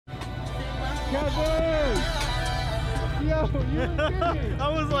Kevin! Yo, you were kidding! I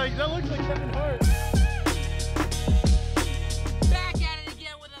was like, that looks like Kevin Hart. Back at it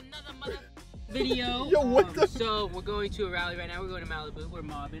again with another video. Yo, what the? So we're going to a rally right now. We're going to Malibu. We're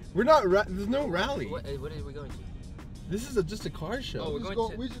mobbing. We're not. There's no rally. What are we going to? This is just a car show. Oh,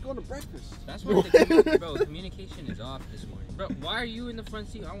 We're just going to breakfast. That's why the bro, communication is off this morning. Bro, why are you in the front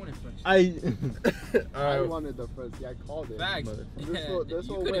seat? I want in front seat. I wanted the front seat. I called it. Facts. You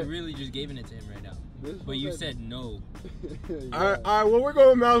could have really just given it to him right now. But you said no. Yeah. Alright, well, we're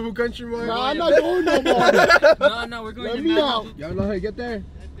going to Malibu Country Mart. No, I'm not going no more. No, we're going Let to me Malibu. out. Y'all know how to get there?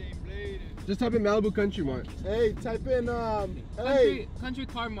 Just type in Malibu Country Mart. Hey, type in, Country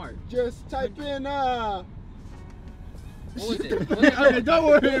Car Mart. just type in, What was it? Okay, don't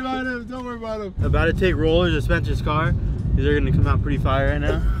worry about him. Don't worry about him. About to take rollers to Spencer's car. These are gonna come out pretty fire right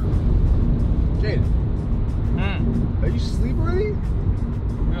now. Jade, are you asleep already?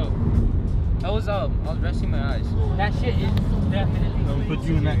 Bro, I was resting my eyes. That shit is definitely. I'll put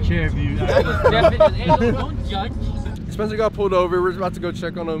you in that chair if you. That was definitely. Hey, don't judge. Spencer got pulled over. We're about to go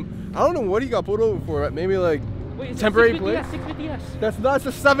check on him. I don't know what he got pulled over for. Maybe like Wait, temporary plate. 650S. That's not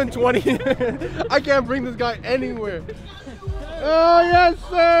a 720. I can't bring this guy anywhere. Oh yes,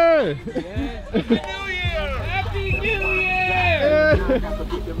 sir. Yes. Happy New Year!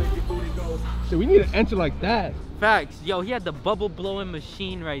 So we need to enter like that. Facts. Yo, he had the bubble blowing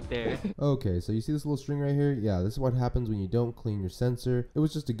machine right there. Okay, so you see this little string right here? Yeah, this is what happens when you don't clean your sensor. It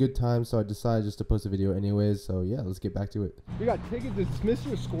was just a good time, so I decided just to post a video anyways. So yeah, let's get back to it. We got ticket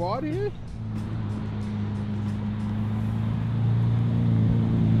dismissal squad here.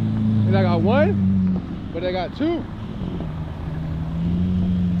 And I got one, but I got two.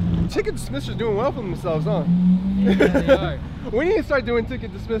 Ticket dismissers doing well for themselves, huh? Yeah, they are. We need to start doing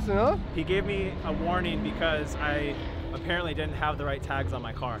ticket dismissing, huh? He gave me a warning because I apparently didn't have the right tags on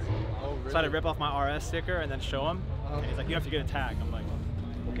my car. Oh, really? So I had to rip off my RS sticker and then show him. And he's like, you have to get a tag. I'm like,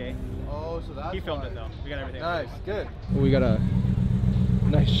 okay. Oh, so that's He filmed why. it though. We got everything. Nice, good. We got a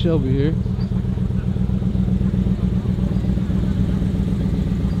nice Shelby here.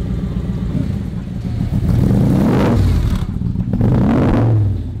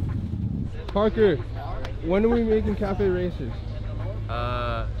 Parker, when are we making cafe racers?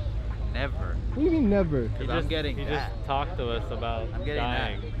 Never. What do you mean never? Because I'm getting He that. just talked to us about I'm getting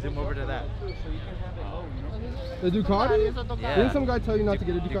dying. that. Zoom over to that. The Ducati? Yeah. Didn't some guy tell you not to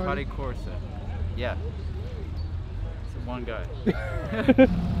get a Ducati? Ducati Corsa. Yeah. It's one guy.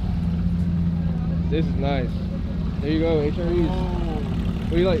 This is nice. There you go, HREs.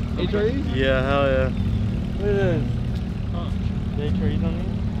 What do you like, HREs? Yeah, hell yeah. Look at this. They trees on me?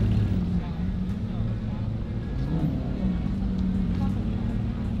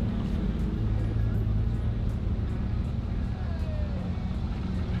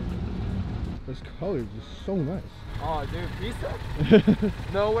 This color is just so nice. Oh, dude, pizza?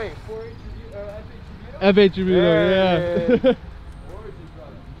 No, wait, 4H FH Review, yeah.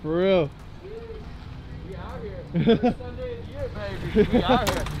 For real. We out here. First Sunday of the year, baby. We out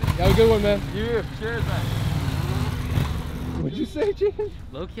here. Have a good one, man. Yeah, cheers, man. What'd you say, James?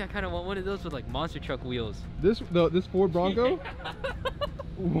 Low-key, I kind of want one of those with like monster truck wheels. This Ford Bronco?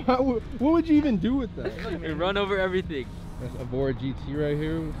 What would you even do with that? We run over everything. That's a Bora GT right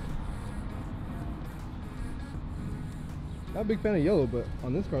here. Not a big fan of yellow, but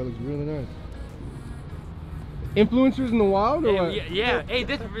on this car it looks really nice. Influencers in the wild, or what? Yeah. Hey,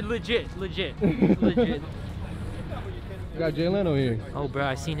 this is legit. Legit. We got Jay Leno here. Oh, bro,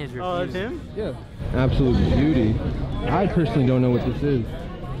 I seen his reviews. Oh, that's him? Yeah. Absolute beauty. I personally don't know what this is,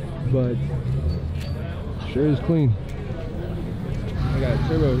 but sure is clean. I got a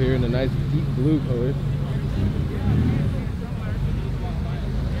turbo here in a nice deep blue color.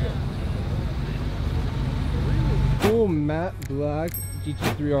 Full matte black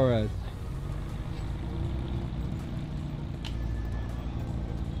GT3 RS.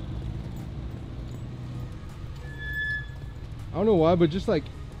 I don't know why, but just like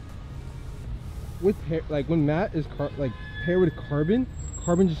with like when matte is paired with carbon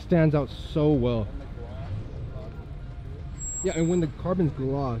just stands out so well. Yeah, and when the carbon's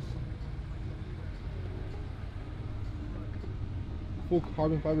gloss. Full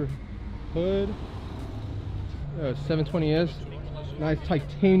carbon fiber hood. 720S. Nice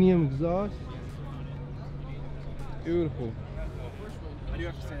titanium exhaust. Beautiful. I do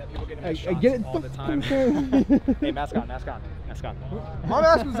have to say that people get in I shots get it all the time. Hey, mask on. My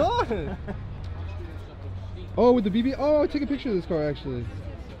mask was on. Oh, with the BB. Oh, I took a picture of this car actually.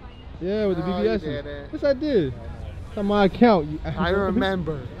 Yeah, with the BBS. Yes, I did. It's on my account. I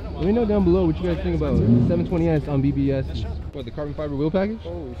remember. Let me know down below what you guys think about 720S on BBS. What, the carbon fiber wheel package?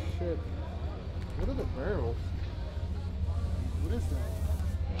 Holy shit. What are the barrels? What is that?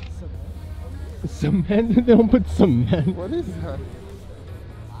 Cement? They don't put cement. What is that?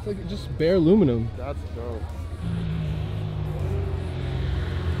 It's like just bare aluminum. That's dope.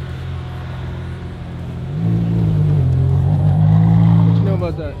 What you know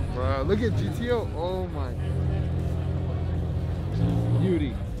about that? Bro, look at GTO. Oh my.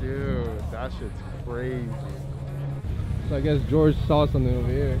 Beauty. Dude, that shit's crazy. So I guess George saw something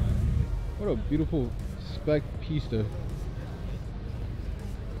over here. What a beautiful spec pista.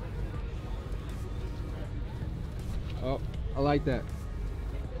 Oh, I like that.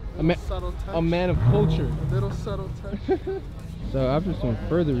 Subtle touch. A man of culture. A little subtle touch. So after some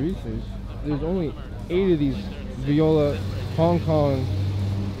further research, there's only 8 of these Viola Hong Kong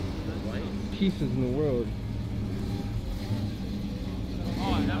pieces in the world.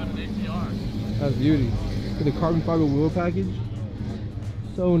 Oh, I have an APR. That's beauty. Look at the carbon fiber wheel package.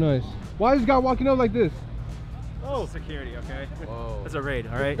 So nice. Why is this guy walking up like this? Oh, security, okay? Whoa. That's a raid,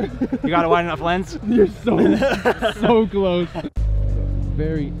 all right? You got a wide enough lens? You're so close.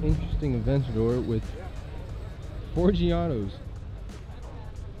 Very interesting Aventador with 4 Gianos.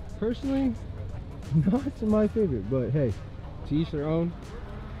 Personally, not my favorite, but hey, to each their own.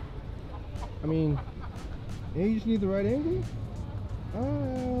 I mean, yeah, you just need the right angle.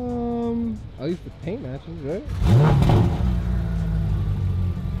 At least the paint matches, right?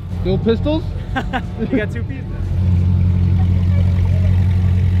 Still pistols? You got 2 pieces.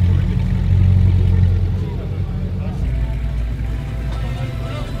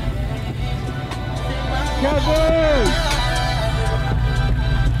 Kevin!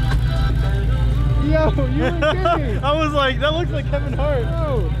 Yo, you were kidding! I was like, that looks like Kevin Hart.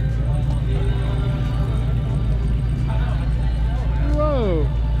 Whoa! Whoa!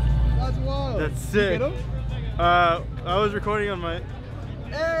 That's wild. That's Did you sick. get him? I was recording on my...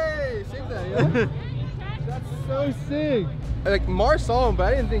 Hey, save that, yeah? That's so sick. Like Mars saw him,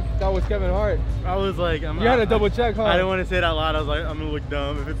 but I didn't think that was Kevin Hart. I was like, You had to double check, huh? I didn't want to say it out loud. I was like, I'm gonna look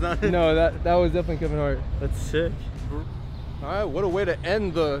dumb if it's not. No, that was definitely Kevin Hart. That's sick. All right, what a way to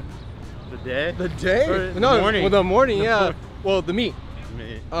end the day? the day. Or No, the morning. Well, the morning, The yeah. morning. Well, the meet.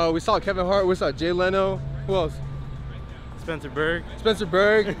 Me. We saw Kevin Hart. We saw Jay Leno. Who else? Spencer Berg. Spencer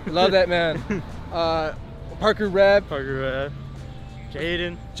Berg. Love that man. Parker Reb. Parker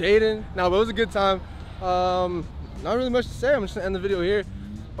Jaden. Jaden. No, but it was a good time. Not really much to say. I'm just gonna end the video here.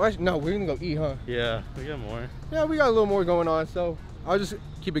 Oh, actually, no, we're gonna go eat, huh? Yeah, we got more. Yeah, we got a little more going on, so I'll just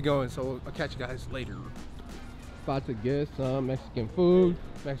keep it going. So I'll catch you guys later. About to get some Mexican food.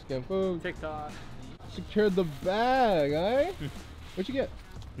 TikTok. Secured the bag, eh? What'd you get?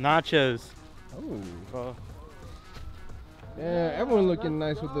 Nachos. Oh. Yeah, everyone looking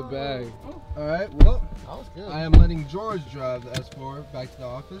nice with the bag. All right, well, That was good. I am letting George drive the S4 back to the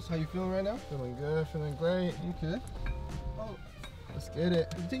office. How you feeling right now? Feeling good, feeling great. Okay. Oh, Let's get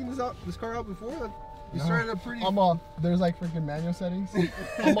it. you taking this car out before? You No. started a pretty. I'm on. There's like freaking manual settings.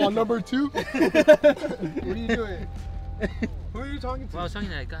 I'm on number 2. What are you doing? Who are you talking to? Well, I was talking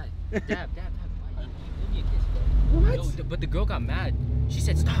to that guy. Dab. Why? Give me a kiss, bro. What? Yo, but the girl got mad. She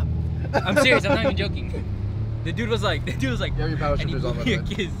said, stop. I'm serious, I'm not even joking. The dude was like, Yeah, your power and he shifters on, blew by me the a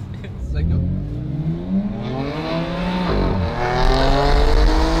way. kiss. Let go.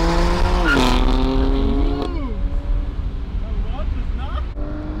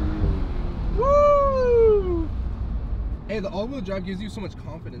 Woo! Hey, the all-wheel drive gives you so much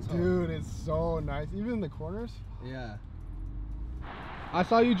confidence, huh? Dude, it's so nice. Even in the corners. Yeah. I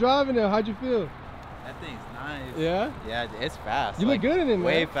saw you driving it. How'd you feel? That thing's nice. Yeah? Yeah, it's fast. You look good in it, man.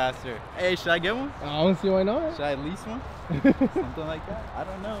 Way faster. Hey, should I get one? I don't see why not. Should I lease one? Something like that? I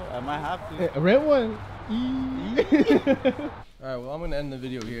don't know. I might have to. Hey, rent one. All right, well, I'm gonna end the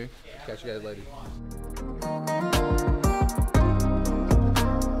video here. Catch you guys later.